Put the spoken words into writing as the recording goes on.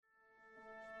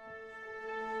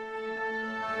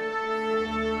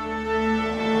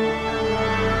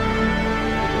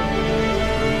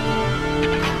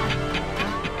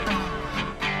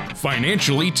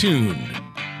Financially Tuned.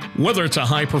 Whether it's a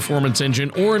high-performance engine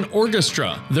or an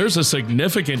orchestra, there's a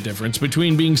significant difference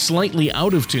between being slightly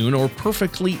out of tune or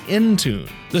perfectly in tune.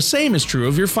 The same is true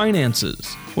of your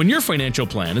finances. When your financial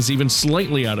plan is even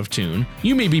slightly out of tune,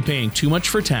 you may be paying too much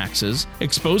for taxes,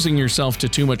 exposing yourself to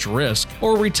too much risk,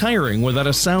 or retiring without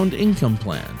a sound income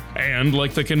plan. And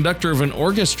like the conductor of an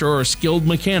orchestra or skilled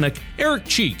mechanic, Eric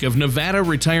Cheek of Nevada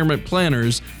Retirement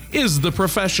Planners is the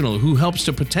professional who helps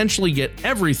to potentially get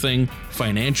everything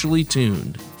financially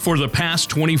tuned. For the past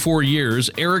 24 years,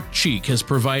 Eric Cheek has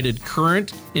provided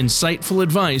current, insightful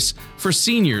advice for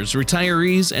seniors,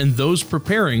 retirees, and those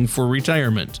preparing for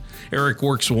retirement. Eric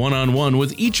works one-on-one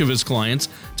with each of his clients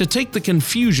to take the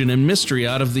confusion and mystery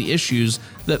out of the issues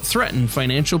that threaten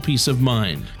financial peace of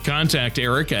mind. Contact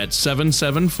Eric at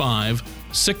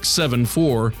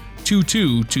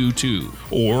 775-674-2222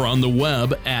 or on the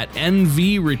web at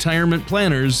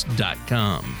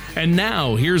nvretirementplanners.com. And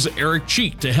now, here's Eric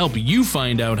Cheek to help you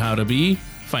find out how to be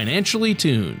financially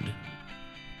tuned.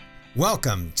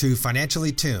 Welcome to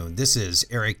Financially Tuned. This is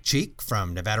Eric Cheek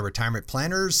from Nevada Retirement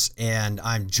Planners, and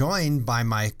I'm joined by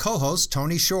my co-host,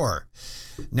 Tony Shore.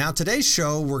 Now, today's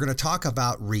show, we're going to talk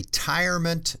about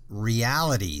retirement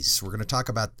realities. We're going to talk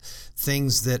about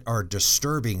things that are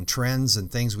disturbing, trends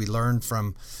and things we learned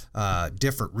from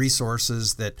different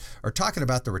resources that are talking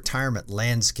about the retirement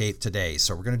landscape today.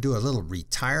 So we're going to do a little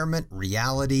retirement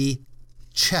reality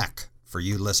check for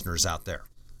you listeners out there.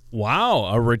 Wow,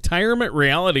 a retirement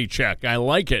reality check. I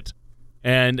like it.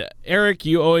 And Eric,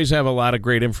 you always have a lot of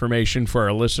great information for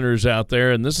our listeners out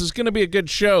there, and this is going to be a good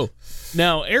show.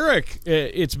 Now, Eric,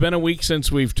 it's been a week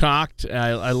since we've talked.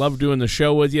 I love doing the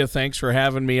show with you. Thanks for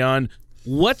having me on.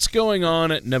 What's going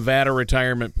on at Nevada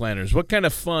Retirement Planners? What kind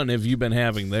of fun have you been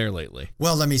having there lately?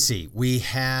 Well, let me see. We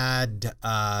had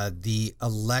the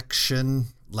election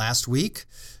last week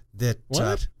that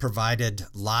provided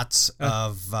lots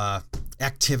of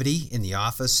activity in the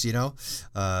office. Sure.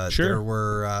 There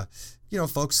were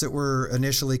folks that were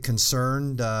initially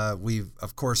concerned. We've,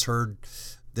 of course, heard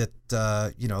that,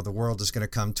 the world is going to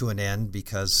come to an end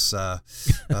because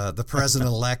the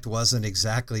president-elect wasn't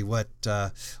exactly what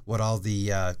all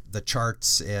the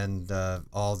charts and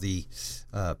all the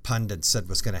pundits said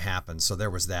was going to happen. So there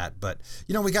was that. But,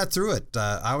 we got through it.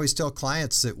 I always tell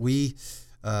clients that we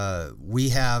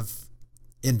have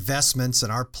investments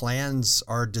and our plans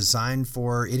are designed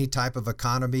for any type of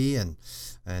economy and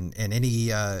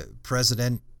any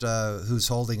president who's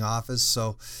holding office.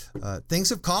 So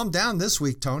things have calmed down this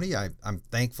week, Tony. I'm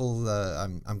thankful.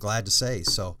 I'm glad to say.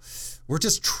 So we're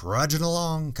just trudging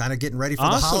along, kind of getting ready for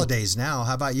the holidays now.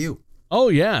 How about you? Oh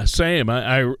yeah, same.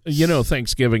 I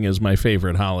Thanksgiving is my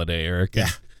favorite holiday, Eric. Yeah.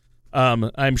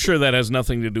 I'm sure that has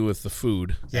nothing to do with the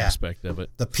food aspect of it.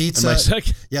 The pizza,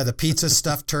 the pizza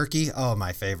stuffed turkey. Oh,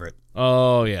 my favorite.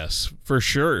 Oh, yes, for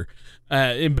sure.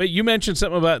 But you mentioned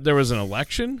something about there was an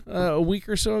election a week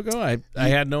or so ago. I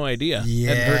had no idea. Yeah.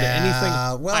 Hadn't heard anything.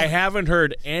 Well, I haven't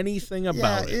heard anything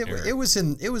about it. It was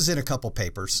in a couple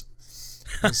papers.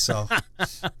 So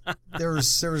there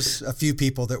was a few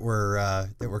people that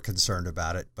were concerned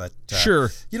about it, but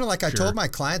sure. I told my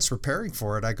clients preparing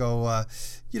for it, I go,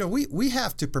 we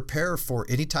have to prepare for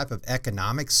any type of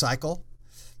economic cycle.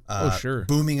 Sure.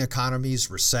 Booming economies,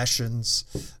 recessions,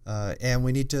 and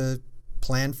we need to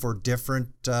plan for different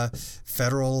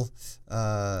federal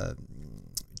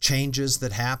changes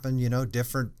that happen.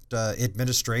 Different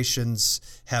administrations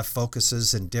have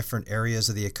focuses in different areas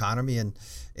of the economy, and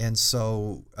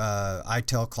so I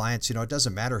tell clients, it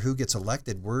doesn't matter who gets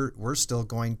elected. We're still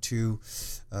going to,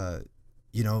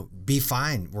 be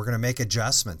fine. We're going to make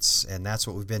adjustments, and that's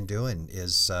what we've been doing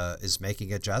is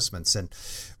making adjustments. And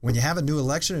when you have a new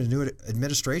election and a new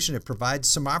administration, it provides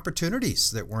some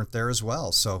opportunities that weren't there as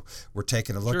well. So we're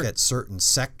taking a look at certain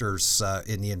sectors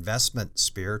in the investment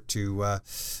sphere to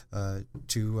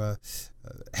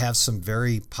have some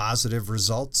very positive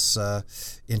results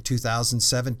in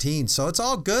 2017. So it's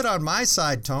all good on my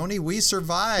side, Tony. We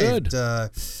survived.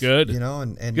 Good.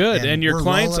 And good. And your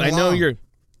clients, I know your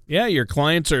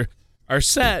clients are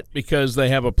set because they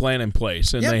have a plan in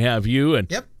place and they have you and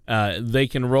they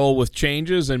can roll with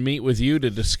changes and meet with you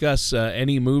to discuss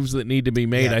any moves that need to be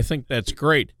made. I think that's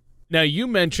great. Now, you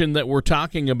mentioned that we're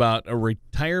talking about a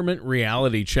retirement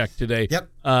reality check today. Yep.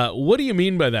 What do you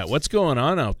mean by that? What's going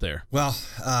on out there? Well,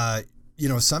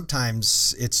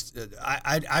 sometimes it's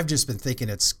I've just been thinking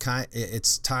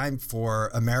it's time for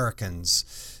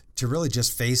Americans to really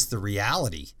just face the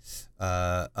reality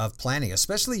of planning,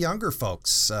 especially younger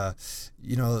folks.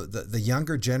 The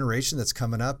younger generation that's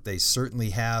coming up, they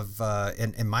certainly have,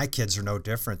 and my kids are no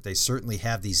different. They certainly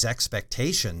have these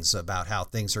expectations about how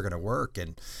things are going to work.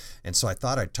 And so I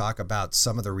thought I'd talk about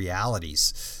some of the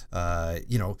realities.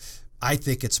 I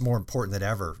think it's more important than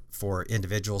ever for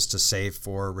individuals to save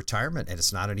for retirement, and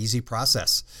it's not an easy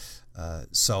process.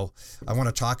 So I want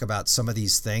to talk about some of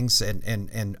these things,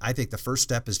 and I think the first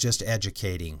step is just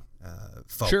educating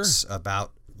folks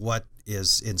about what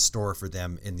is in store for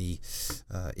them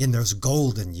in those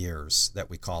golden years that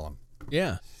we call them.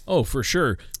 Yeah. Oh, for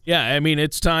sure. Yeah. I mean, I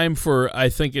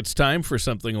think it's time for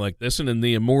something like this. And in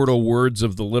the immortal words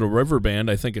of the Little River Band,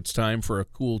 I think it's time for a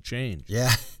cool change.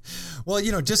 Yeah. Well,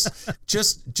 just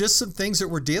some things that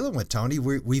we're dealing with, Tony.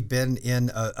 We've been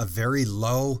in a very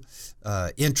low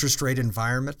interest rate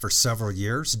environment for several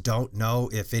years. Don't know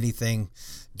if anything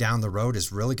down the road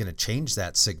is really going to change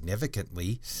that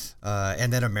significantly.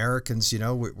 And then Americans,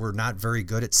 we're not very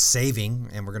good at saving,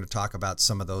 and we're going to talk about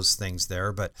some of those things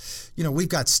there. But, we've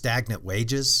got stagnant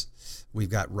wages. We've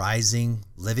got rising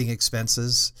living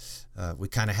expenses. We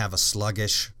kind of have a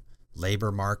sluggish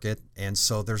labor market. And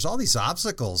so there's all these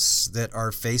obstacles that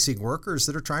are facing workers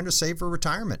that are trying to save for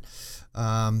retirement.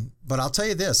 But I'll tell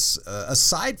you this,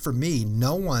 aside from me,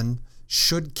 no one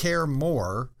should care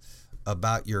more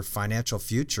about your financial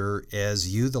future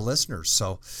as you, the listeners.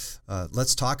 So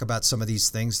let's talk about some of these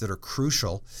things that are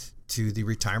crucial to the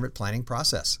retirement planning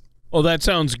process. Well, that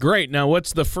sounds great. Now,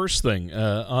 what's the first thing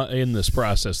in this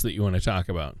process that you want to talk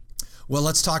about? Well,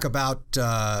 let's talk about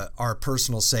our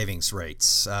personal savings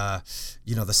rates.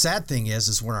 The sad thing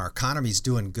is when our economy's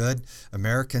doing good,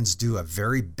 Americans do a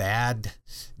very bad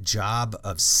job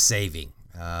of saving.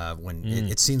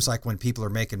 It seems like when people are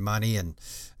making money and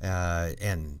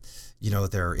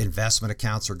their investment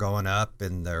accounts are going up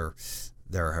and their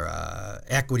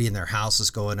equity in their house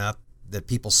is going up, that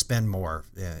people spend more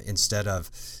instead of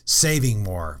saving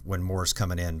more when more is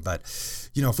coming in. But,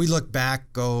 if we look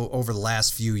back over the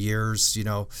last few years,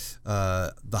 the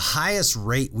highest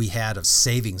rate we had of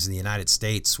savings in the United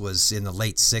States was in the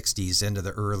late 60s into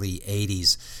the early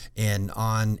 80s. And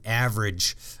on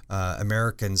average,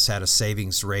 Americans had a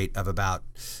savings rate of about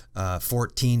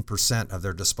 14% of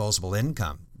their disposable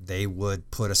income they would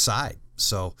put aside.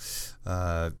 So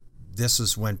this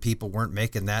is when people weren't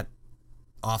making that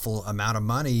awful amount of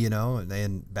money,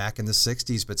 and back in the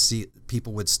 60s, but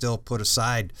people would still put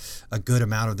aside a good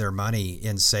amount of their money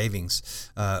in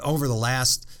savings. Over the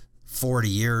last 40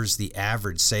 years, the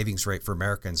average savings rate for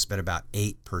Americans has been about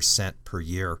 8% per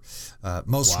year.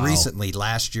 Most recently,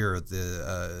 last year,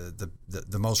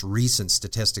 the most recent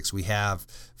statistics we have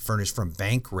furnished from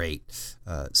Bankrate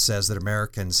says that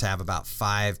Americans have about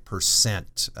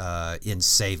 5% in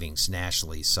savings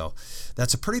nationally. So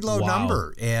that's a pretty low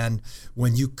number. And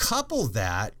when you couple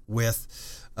that with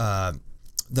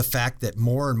the fact that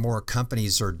more and more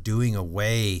companies are doing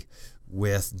away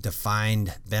with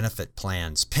defined benefit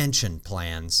plans, pension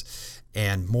plans,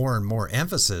 and more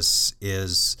emphasis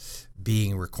is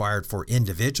being required for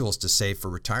individuals to save for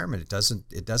retirement.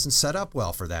 It doesn't set up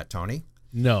well for that, Tony.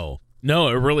 No,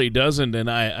 it really doesn't. And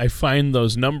I find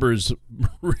those numbers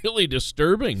really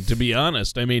disturbing, to be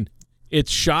honest. I mean,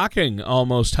 it's shocking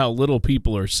almost how little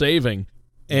people are saving.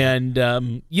 And,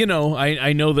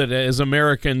 I know that as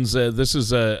Americans, this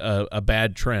is a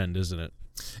bad trend, isn't it?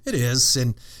 It is.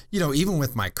 And, even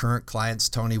with my current clients,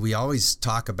 Tony, we always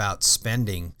talk about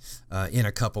spending in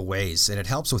a couple ways, and it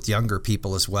helps with younger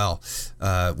people as well.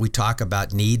 We talk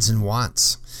about needs and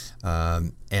wants.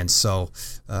 And so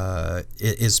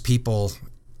as people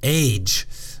age,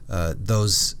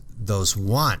 those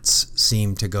wants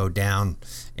seem to go down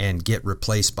and get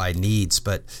replaced by needs.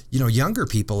 But, younger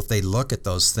people, if they look at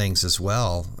those things as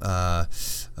well,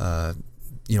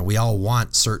 we all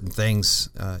want certain things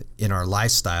in our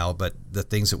lifestyle, but the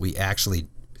things that we actually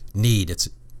need, it's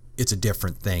a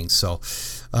different thing. So,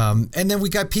 and then we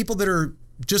got people that are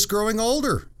just growing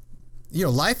older.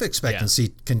 Life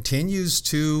expectancy continues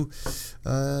to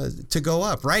go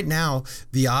up. Right now,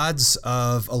 the odds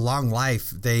of a long life,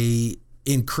 they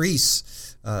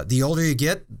increase. The older you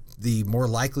get, the more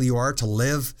likely you are to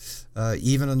live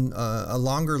even a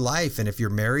longer life. And if you're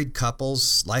married,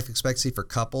 couples, life expectancy for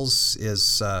couples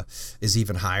is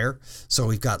even higher. So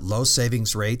we've got low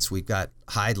savings rates. We've got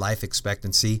high life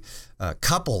expectancy.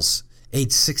 Couples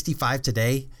age 65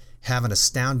 today have an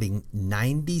astounding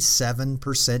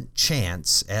 97%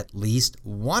 chance at least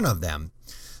one of them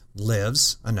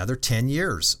lives another 10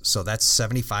 years. So that's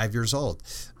 75 years old.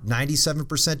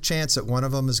 97% chance that one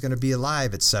of them is going to be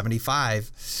alive at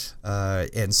 75.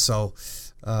 And so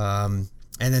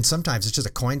And then sometimes it's just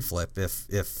a coin flip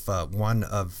if one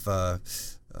of the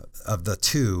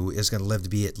two is going to live to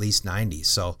be at least 90.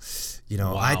 So,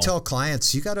 wow. I tell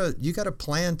clients, you gotta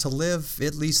plan to live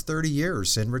at least 30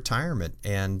 years in retirement.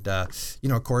 And,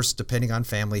 of course, depending on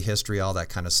family history, all that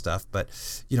kind of stuff. But,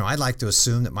 I'd like to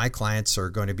assume that my clients are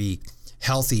going to be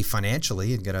healthy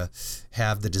financially and going to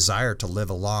have the desire to live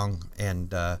a long and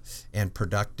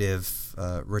productive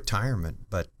retirement.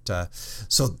 But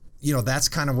so that's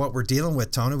kind of what we're dealing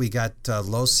with, Tony. We got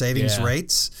low savings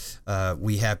rates.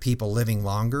 We have people living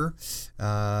longer.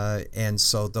 And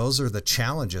so those are the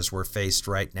challenges we're faced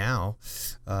right now.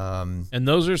 And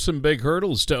those are some big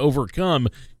hurdles to overcome.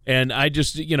 And I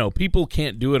just, people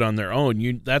can't do it on their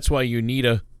own. That's why you need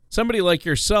somebody like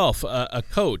yourself, a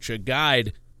coach, a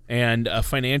guide, and a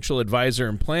financial advisor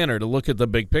and planner to look at the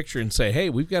big picture and say, hey,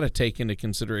 we've got to take into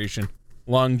consideration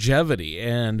longevity,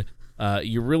 and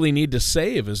you really need to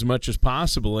save as much as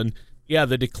possible. And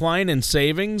the decline in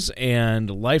savings and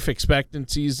life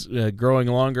expectancies growing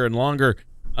longer and longer,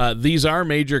 these are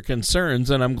major concerns,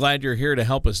 and I'm glad you're here to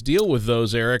help us deal with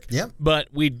those, Eric. Yep. But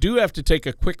we do have to take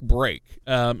a quick break.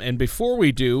 And before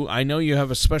we do, I know you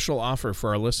have a special offer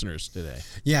for our listeners today.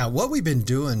 Yeah, what we've been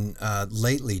doing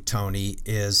lately, Tony,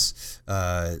 is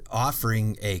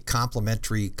offering a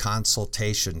complimentary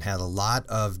consultation. Had a lot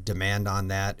of demand on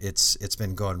that. It's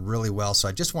been going really well, so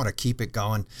I just want to keep it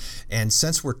going. And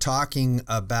since we're talking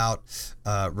about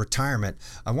retirement,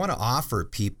 I want to offer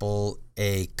people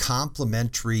a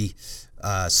complimentary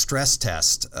stress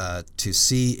test to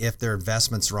see if their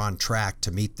investments are on track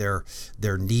to meet their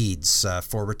needs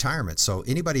for retirement. So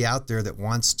anybody out there that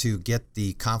wants to get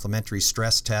the complimentary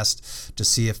stress test to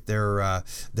see if their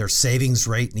savings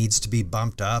rate needs to be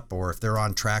bumped up or if they're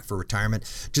on track for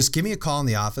retirement, just give me a call in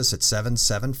the office at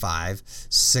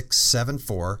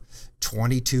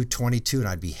 775-674-2222, and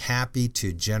I'd be happy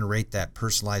to generate that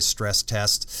personalized stress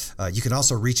test. You can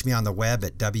also reach me on the web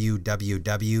at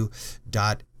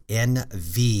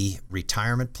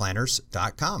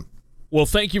www.nvretirementplanners.com. Well,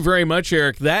 thank you very much,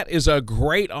 Eric. That is a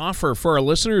great offer for our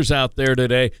listeners out there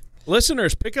today.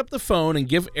 Listeners, pick up the phone and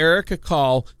give Eric a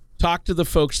call. Talk to the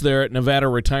folks there at Nevada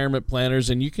Retirement Planners,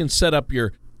 and you can set up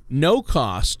your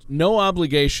no-cost,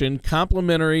 no-obligation,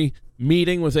 complimentary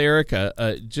meeting with Eric,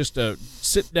 just a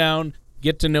sit down,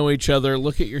 get to know each other,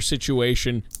 look at your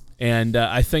situation, and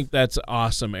I think that's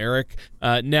awesome, Eric.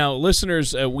 Now,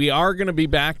 listeners, we are going to be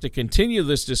back to continue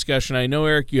this discussion. I know,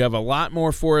 Eric, you have a lot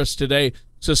more for us today,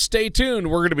 so stay tuned.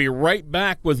 We're going to be right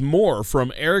back with more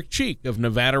from Eric Cheek of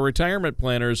Nevada Retirement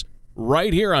Planners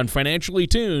right here on Financially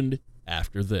Tuned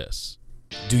after this.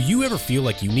 Do you ever feel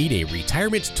like you need a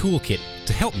retirement toolkit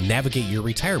to help navigate your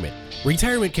retirement?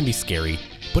 Retirement can be scary,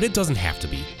 but it doesn't have to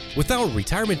be. With our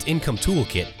Retirement Income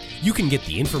Toolkit, you can get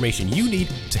the information you need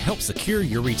to help secure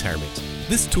your retirement.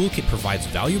 This toolkit provides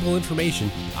valuable information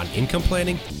on income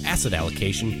planning, asset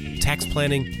allocation, tax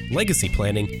planning, legacy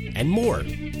planning, and more.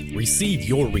 Receive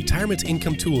your Retirement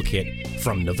Income Toolkit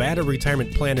from Nevada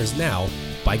Retirement Planners now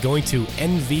by going to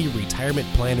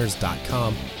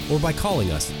nvretirementplanners.com or by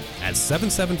calling us at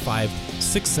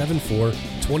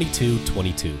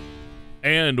 775-674-2222.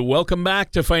 And welcome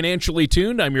back to Financially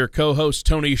Tuned. I'm your co-host,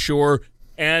 Tony Shore,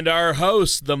 and our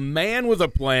host, the man with a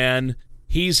plan.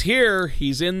 He's here.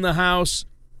 He's in the house,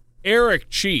 Eric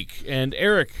Cheek. And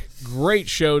Eric, great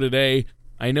show today.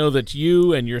 I know that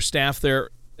you and your staff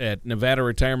there at Nevada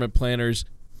Retirement Planners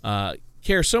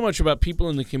care so much about people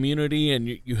in the community, and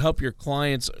you help your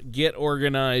clients get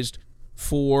organized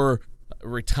for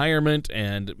retirement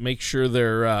and make sure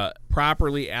they're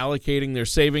properly allocating their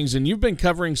savings. And you've been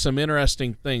covering some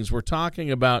interesting things. We're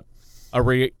talking about a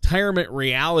retirement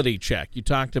reality check. You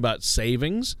talked about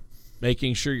savings,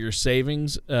 making sure you're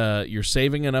saving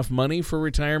enough money for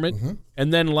retirement,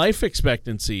 and then life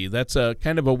expectancy. That's a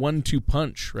kind of a 1-2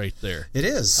 punch right there. It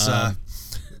is.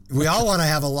 We all want to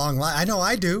have a long life. I know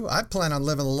I do. I plan on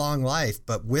living a long life,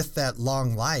 but with that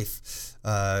long life,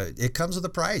 it comes with a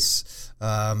price.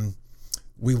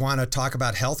 We want to talk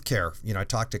about healthcare. I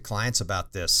talk to clients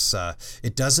about this.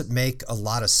 It doesn't make a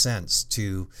lot of sense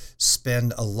to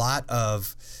spend a lot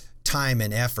of time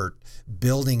and effort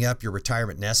building up your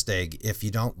retirement nest egg if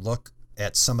you don't look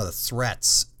at some of the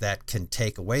threats that can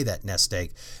take away that nest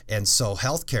egg. And so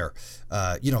healthcare,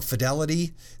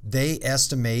 Fidelity, they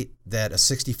estimate that a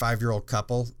 65-year-old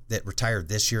couple that retired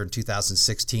this year in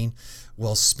 2016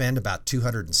 will spend about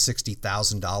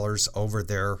 $260,000 over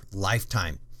their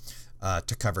lifetime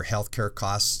to cover healthcare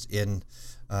costs in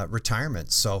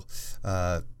retirement. So,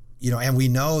 and we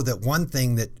know that one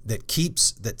thing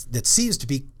that seems to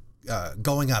be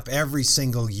going up every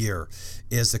single year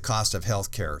is the cost of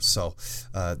healthcare. So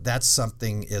that's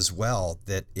something as well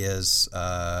that is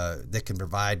that can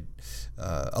provide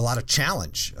a lot of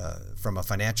challenge from a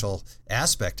financial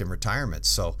aspect in retirement.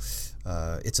 So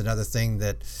it's another thing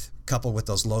that, coupled with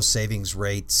those low savings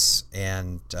rates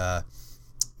and some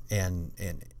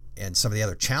of the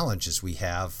other challenges we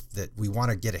have, that we want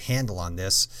to get a handle on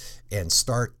this and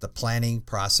start the planning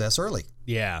process early.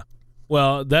 Yeah.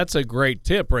 Well, that's a great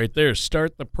tip right there.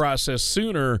 Start the process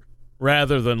sooner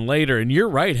rather than later. And you're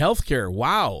right, healthcare.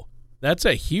 Wow. That's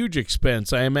a huge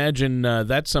expense. I imagine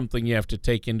that's something you have to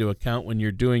take into account when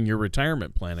you're doing your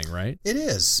retirement planning, right? It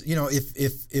is. You know,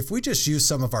 if we just use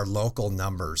some of our local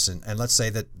numbers, and let's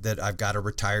say that I've got a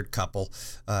retired couple,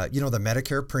 the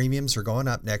Medicare premiums are going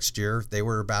up next year. They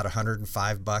were about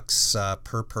 $105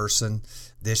 per person.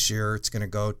 This year, it's going to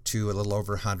go to a little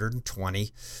over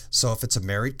 120. So if it's a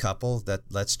married couple,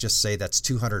 let's just say that's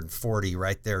 240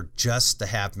 right there just to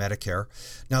have Medicare.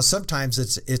 Now, sometimes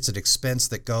it's an expense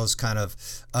that goes kind of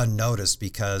unnoticed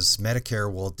because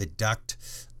Medicare will deduct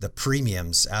the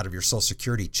premiums out of your Social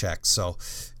Security check. So,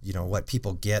 what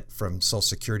people get from Social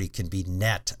Security can be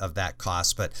net of that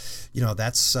cost. But,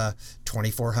 that's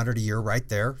 $2,400 a year right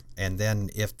there. And then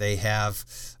if they have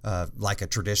like a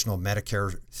traditional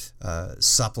Medicare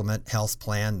supplement health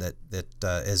plan that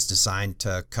is designed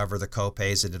to cover the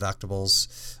copays and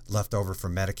deductibles left over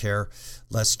from Medicare,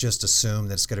 let's just assume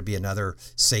that it's going to be another,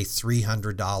 say,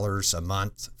 $300 a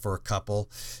month for a couple.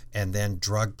 And then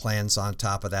drug plans on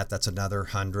top of that, that's another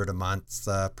 $100 a month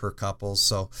per couple.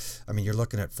 So, you're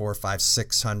looking at $400,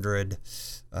 $500,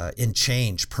 $600 in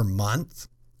change per month.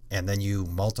 And then you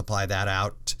multiply that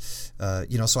out.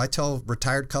 So I tell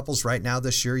retired couples right now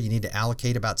this year, you need to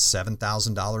allocate about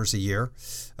 $7,000 a year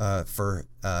for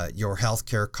your health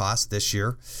care costs this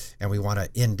year. And we want to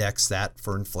index that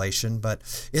for inflation. But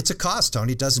it's a cost,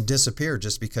 Tony. It doesn't disappear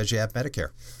just because you have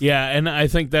Medicare. Yeah, and I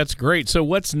think that's great. So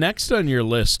what's next on your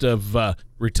list of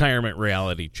retirement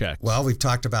reality checks? Well, we've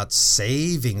talked about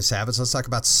savings habits. Let's talk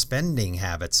about spending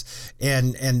habits.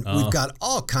 And we've got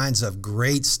all kinds of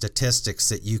great statistics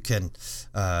that you can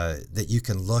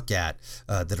look at.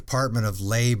 The Department of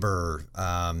Labor,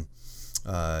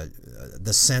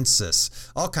 the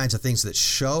census, all kinds of things that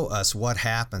show us what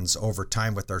happens over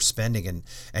time with our spending,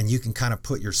 and you can kind of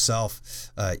put yourself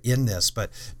in this.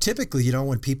 But typically,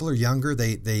 when people are younger,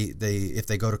 they if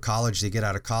they go to college, they get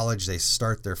out of college, they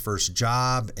start their first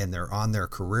job, and they're on their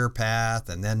career path,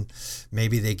 and then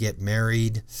maybe they get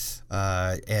married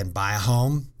and buy a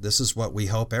home. This is what we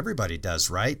hope everybody does,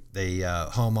 right? They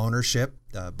home ownership.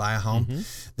 Buy a home. Mm-hmm.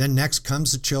 Then next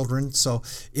comes the children. So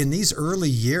in these early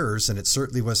years, and it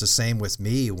certainly was the same with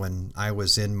me when I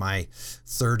was in my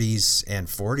 30s and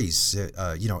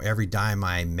 40s, every dime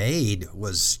I made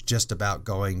was just about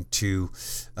going to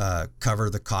cover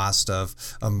the cost of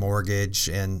a mortgage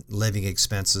and living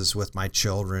expenses with my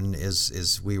children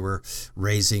as we were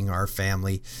raising our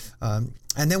family.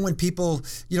 And then when people,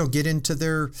 get into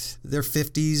their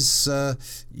 50s,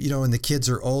 and the kids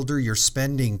are older, your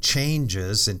spending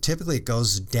changes, and typically it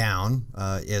goes down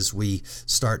as we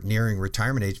start nearing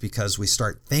retirement age because we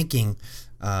start thinking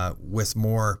with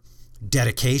more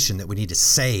dedication that we need to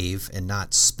save and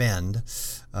not spend.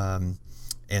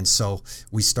 And so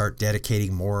we start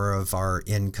dedicating more of our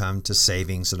income to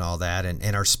savings and all that,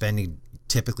 and our spending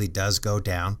typically does go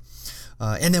down.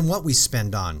 And then what we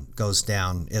spend on goes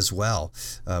down as well.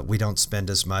 We don't spend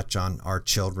as much on our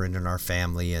children and our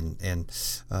family, and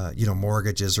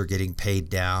mortgages are getting paid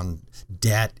down,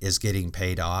 debt is getting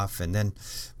paid off. And then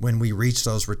when we reach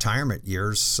those retirement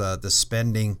years, the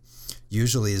spending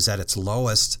usually is at its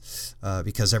lowest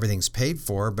because everything's paid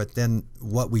for, but then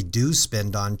what we do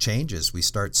spend on changes. We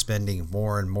start spending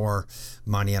more and more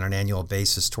money on an annual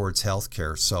basis towards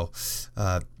healthcare. So,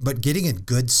 but getting in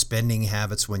good spending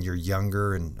habits when you're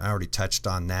younger, and I already touched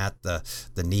on that,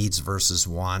 the needs versus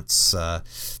wants,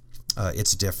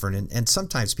 it's different. And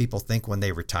sometimes people think when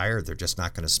they retire, they're just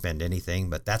not going to spend anything,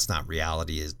 but that's not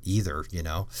reality either.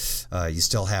 You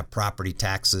still have property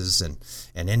taxes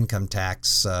and income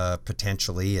tax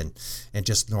potentially, and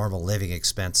just normal living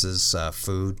expenses,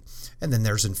 food. And then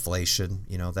there's inflation,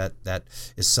 that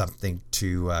is something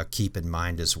to keep in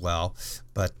mind as well.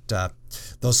 But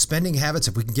those spending habits,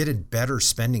 if we can get in better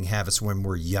spending habits when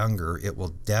we're younger, it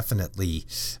will definitely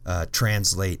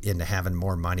translate into having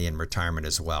more money in retirement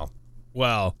as well.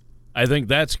 Well, I think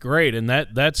that's great, and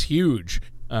that's huge.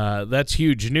 That's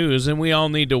huge news, and we all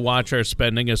need to watch our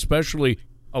spending, especially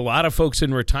a lot of folks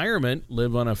in retirement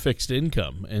live on a fixed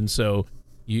income, and so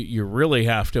you really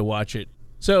have to watch it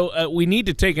So we need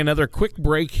to take another quick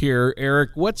break here. Eric,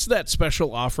 what's that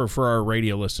special offer for our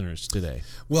radio listeners today?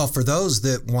 Well, for those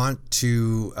that want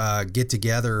to get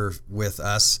together with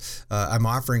us, I'm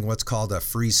offering what's called a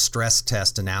free stress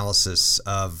test analysis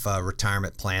of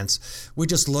retirement plans. We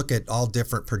just look at all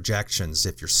different projections,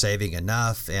 if you're saving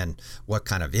enough and what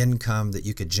kind of income that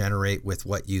you could generate with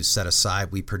what you set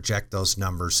aside. We project those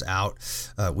numbers out.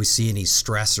 We see any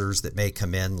stressors that may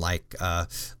come in, like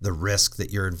the risk that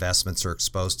your investments are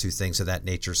exposed to, things of that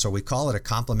nature. So we call it a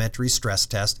complimentary stress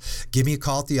test. Give me a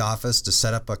call at the office to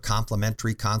set up a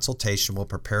complimentary consultation. We'll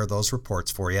prepare those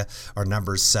reports for you. Our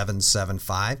number is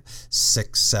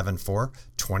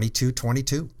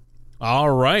 775-674-2222.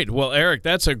 All right. Well, Eric,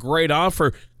 that's a great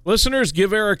offer. Listeners,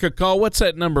 give Eric a call. What's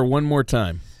that number one more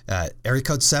time? Area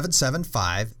code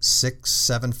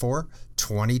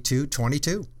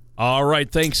 775-674-2222. All right.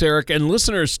 Thanks, Eric. And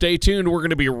listeners, stay tuned. We're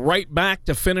going to be right back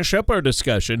to finish up our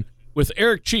discussion with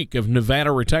Eric Cheek of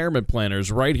Nevada Retirement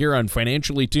Planners right here on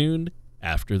Financially Tuned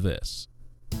after this.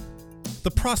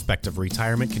 The prospect of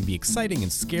retirement can be exciting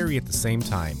and scary at the same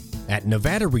time. At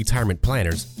Nevada Retirement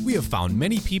Planners, we have found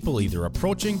many people either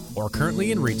approaching or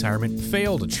currently in retirement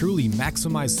fail to truly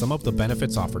maximize some of the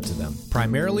benefits offered to them,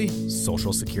 primarily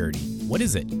Social Security. What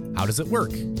is it? How does it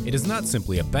work? It is not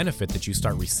simply a benefit that you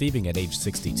start receiving at age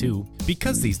 62.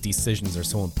 Because these decisions are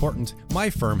so important, my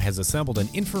firm has assembled an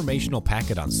informational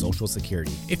packet on Social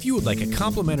Security. If you would like a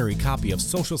complimentary copy of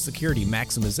Social Security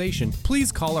Maximization,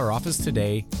 please call our office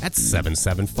today at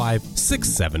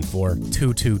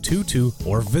 775-674-2222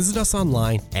 or visit us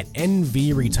online at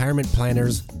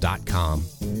nvretirementplanners.com.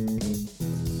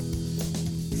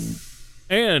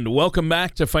 And welcome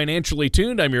back to Financially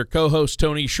Tuned. I'm your co-host,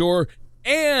 Tony Shore,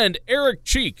 and Eric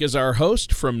Cheek is our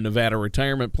host from Nevada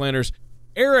Retirement Planners.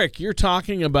 Eric, you're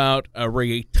talking about a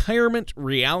retirement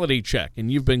reality check,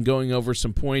 and you've been going over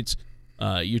some points.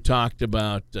 You talked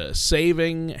about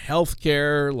saving,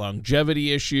 healthcare,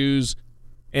 longevity issues,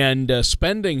 and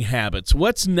spending habits.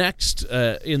 What's next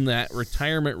in that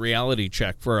retirement reality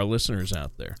check for our listeners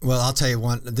out there? Well, I'll tell you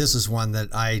one. This is one that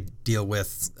I deal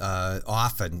with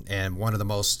often, and one of the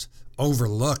most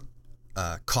overlooked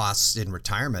costs in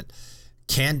retirement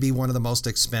can be one of the most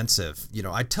expensive. You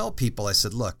know, I tell people, I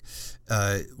said, look,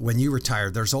 when you retire,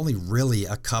 there's only really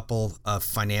a couple of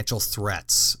financial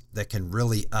threats that can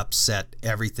really upset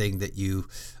everything that you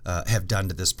have done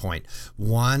to this point.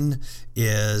 One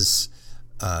is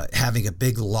having a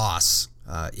big loss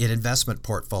in investment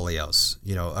portfolios.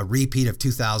 You know, a repeat of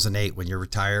 2008 when you're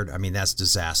retired, I mean, that's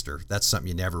disaster. That's something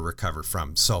you never recover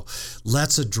from. So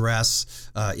let's address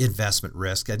investment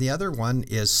risk. And the other one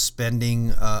is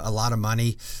spending a lot of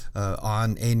money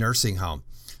on a nursing home.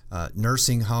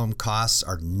 Nursing home costs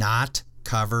are not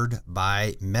covered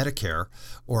by Medicare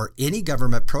or any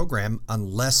government program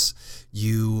unless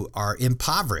you are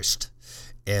impoverished.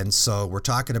 And so we're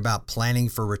talking about planning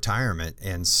for retirement.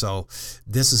 And so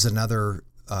this is another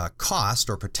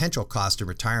cost or potential cost of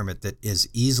retirement that is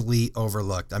easily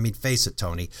overlooked. I mean, face it,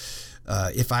 Tony,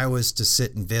 if I was to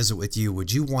sit and visit with you,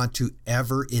 would you want to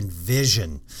ever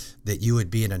envision that you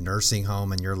would be in a nursing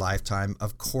home in your lifetime?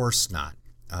 Of course not.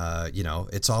 You know,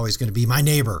 it's always going to be my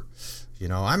neighbor. You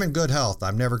know, I'm in good health.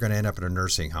 I'm never going to end up in a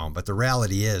nursing home. But the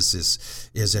reality is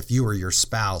if you or your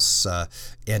spouse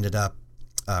ended up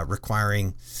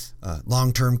requiring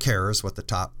long-term care is what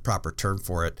the proper term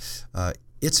for it.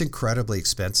 It's incredibly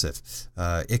expensive.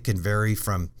 It can vary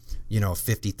from,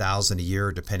 $50,000 a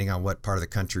year, depending on what part of the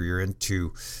country you're in,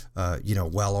 to,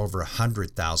 well over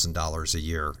 $100,000 a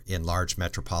year in large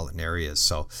metropolitan areas.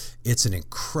 So it's an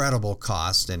incredible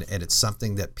cost, and it's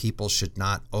something that people should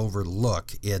not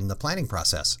overlook in the planning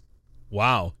process.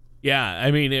 Wow. Yeah, I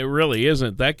mean, it really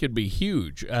isn't. That could be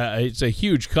huge. It's a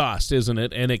huge cost, isn't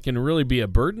it? And it can really be a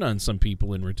burden on some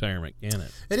people in retirement, can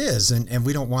it? It is, and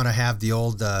we don't want to have the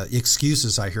old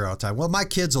excuses I hear all the time. Well, my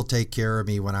kids will take care of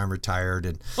me when I'm retired,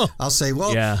 and I'll say,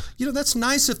 well, yeah. That's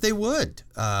nice if they would.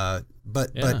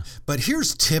 But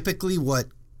here's typically what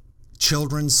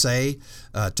children say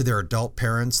to their adult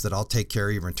parents, that I'll take care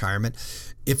of you in retirement.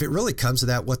 If it really comes to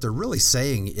that, what they're really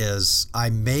saying is, I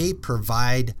may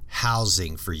provide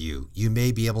housing for you. You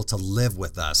may be able to live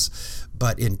with us.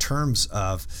 But in terms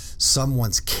of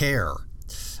someone's care,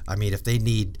 I mean, if they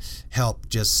need help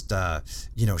just,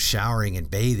 showering and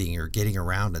bathing or getting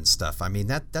around and stuff, I mean,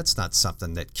 that's not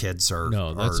something that kids are.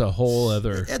 No, that's a whole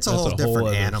other. It's a whole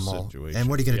different animal. Situation. And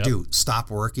what are you going to do? Stop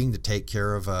working to take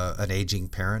care of an aging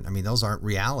parent? I mean, those aren't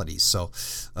realities. So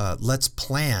let's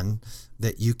plan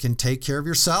that you can take care of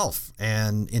yourself.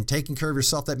 And in taking care of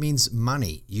yourself, that means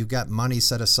money. You've got money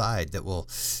set aside that will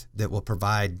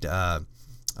provide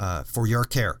for your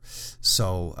care.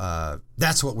 So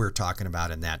that's what we're talking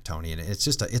about in that, Tony. And it's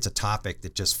a topic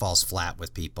that just falls flat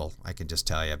with people. I can just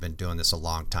tell you, I've been doing this a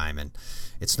long time, and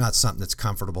it's not something that's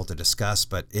comfortable to discuss,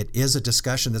 but it is a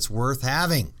discussion that's worth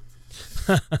having.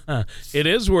 It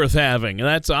is worth having.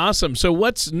 That's awesome. So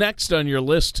what's next on your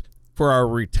list for our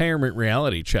retirement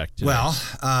reality check today? Well,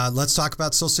 let's talk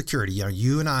about Social Security.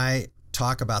 You and I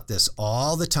talk about this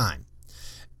all the time.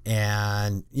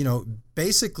 And,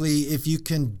 basically, if you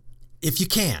can,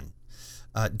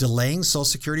 delaying Social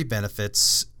Security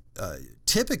benefits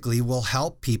typically will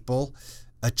help people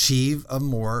achieve a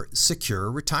more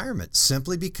secure retirement,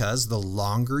 simply because the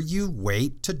longer you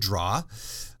wait to draw,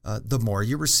 the more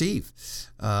you receive.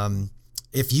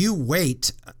 If you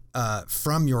wait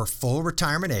from your full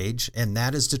retirement age, and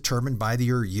that is determined by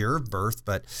your year of birth,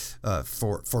 but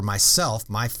for myself,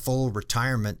 my full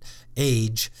retirement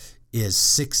age is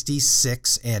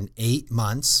 66 and 8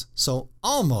 months, so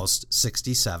almost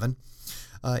 67.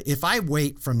 If I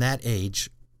wait from that age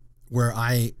where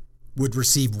I would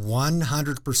receive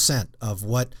 100% of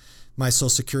what my Social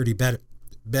Security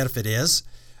benefit is,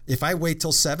 if I wait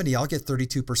till 70, I'll get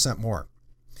 32% more.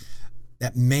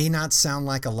 That may not sound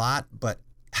like a lot, but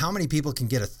how many people can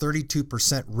get a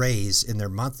 32% raise in their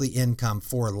monthly income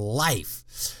for life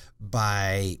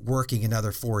by working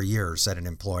another 4 years at an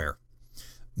employer?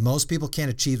 Most people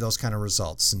can't achieve those kind of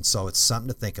results, and so it's something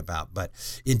to think about. But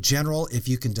in general, if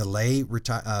you can delay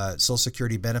Social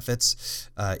Security benefits,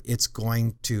 it's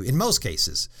going to, in most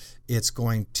cases, it's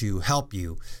going to help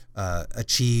you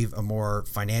achieve a more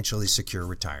financially secure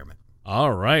retirement.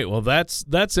 All right. Well, that's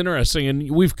interesting, and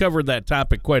we've covered that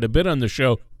topic quite a bit on the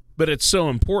show. But it's so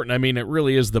important. I mean, it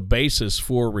really is the basis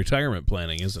for retirement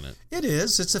planning, isn't it? It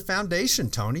is. It's a foundation,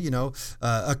 Tony.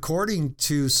 According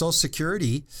to Social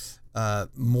Security,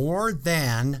 more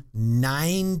than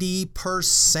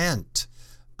 90%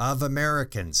 of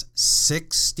Americans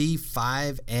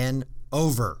 65 and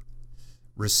over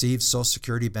receive Social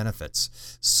Security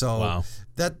benefits. So wow.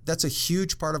 That's a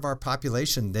huge part of our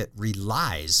population that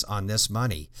relies on this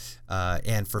money.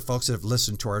 And for folks that have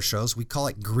listened to our shows, we call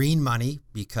it green money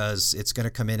because it's going to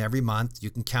come in every month.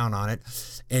 You can count on it.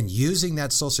 And using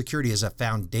that Social Security as a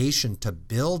foundation to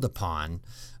build upon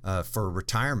for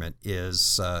retirement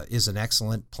is an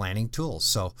excellent planning tool.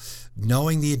 So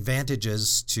knowing the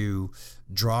advantages to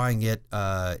drawing it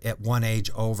at one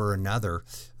age over another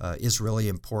is really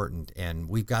important. And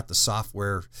we've got the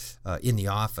software in the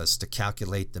office to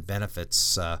calculate the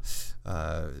benefits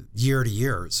year to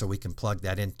year, so we can plug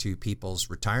that into people's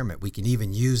retirement. We can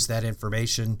even use that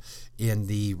information in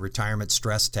the retirement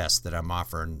stress test that I'm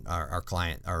offering our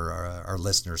client, our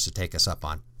listeners to take us up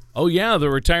on. Oh, yeah, the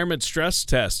retirement stress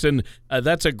test. And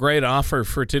that's a great offer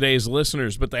for today's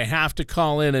listeners, but they have to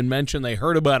call in and mention they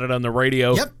heard about it on the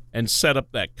radio. Yep. And set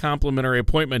up that complimentary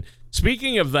appointment.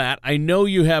 Speaking of that, I know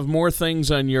you have more things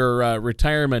on your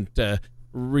retirement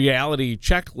reality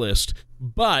checklist,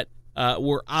 but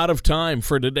we're out of time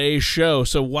for today's show.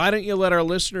 So why don't you let our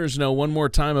listeners know one more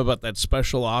time about that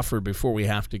special offer before we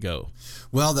have to go?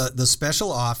 Well, the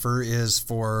special offer is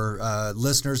for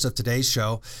listeners of today's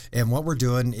show, and what we're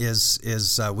doing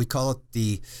is we call it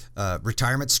the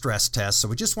retirement stress test. So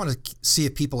we just want to see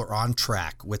if people are on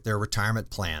track with their retirement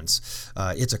plans.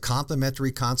 It's a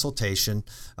complimentary consultation.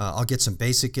 I'll get some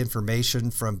basic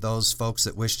information from those folks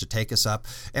that wish to take us up,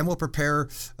 and we'll prepare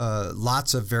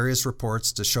lots of various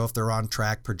reports to show if they're on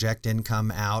track, project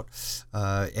income out,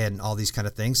 and all these kind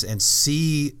of things, and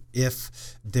see if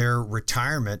their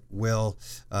retirement will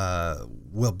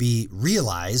be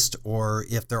realized, or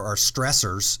if there are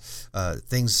stressors,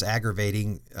 things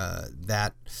aggravating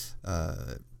that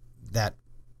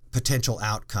potential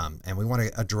outcome, and we want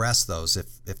to address those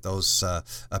if those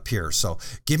appear. So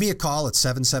give me a call at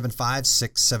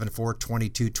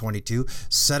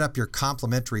 775-674-2222. Set up your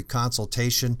complimentary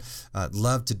consultation.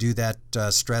 Love to do that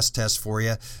stress test for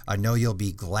you. I know you'll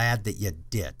be glad that you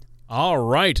did. All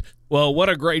right. Well, what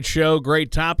a great show,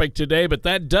 great topic today, but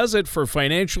that does it for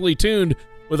Financially Tuned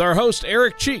with our host,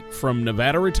 Eric Cheek from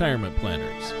Nevada Retirement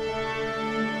Planners.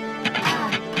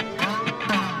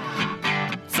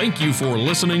 Thank you for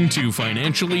listening to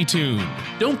Financially Tuned.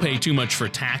 Don't pay too much for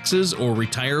taxes or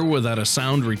retire without a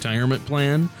sound retirement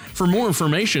plan. For more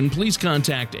information, please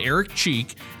contact Eric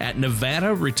Cheek at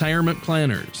Nevada Retirement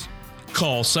Planners.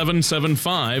 Call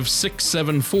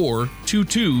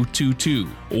 775-674-2222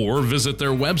 or visit their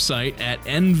website at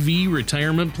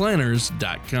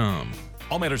nvretirementplanners.com.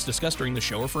 All matters discussed during the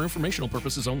show are for informational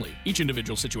purposes only. Each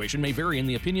individual situation may vary, and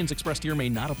the opinions expressed here may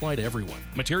not apply to everyone.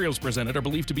 Materials presented are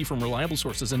believed to be from reliable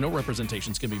sources, and no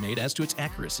representations can be made as to its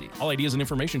accuracy. All ideas and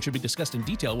information should be discussed in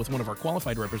detail with one of our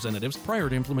qualified representatives prior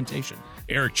to implementation.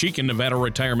 Eric Cheek and Nevada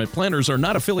Retirement Planners are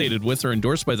not affiliated with or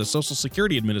endorsed by the Social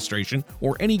Security Administration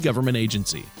or any government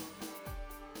agency.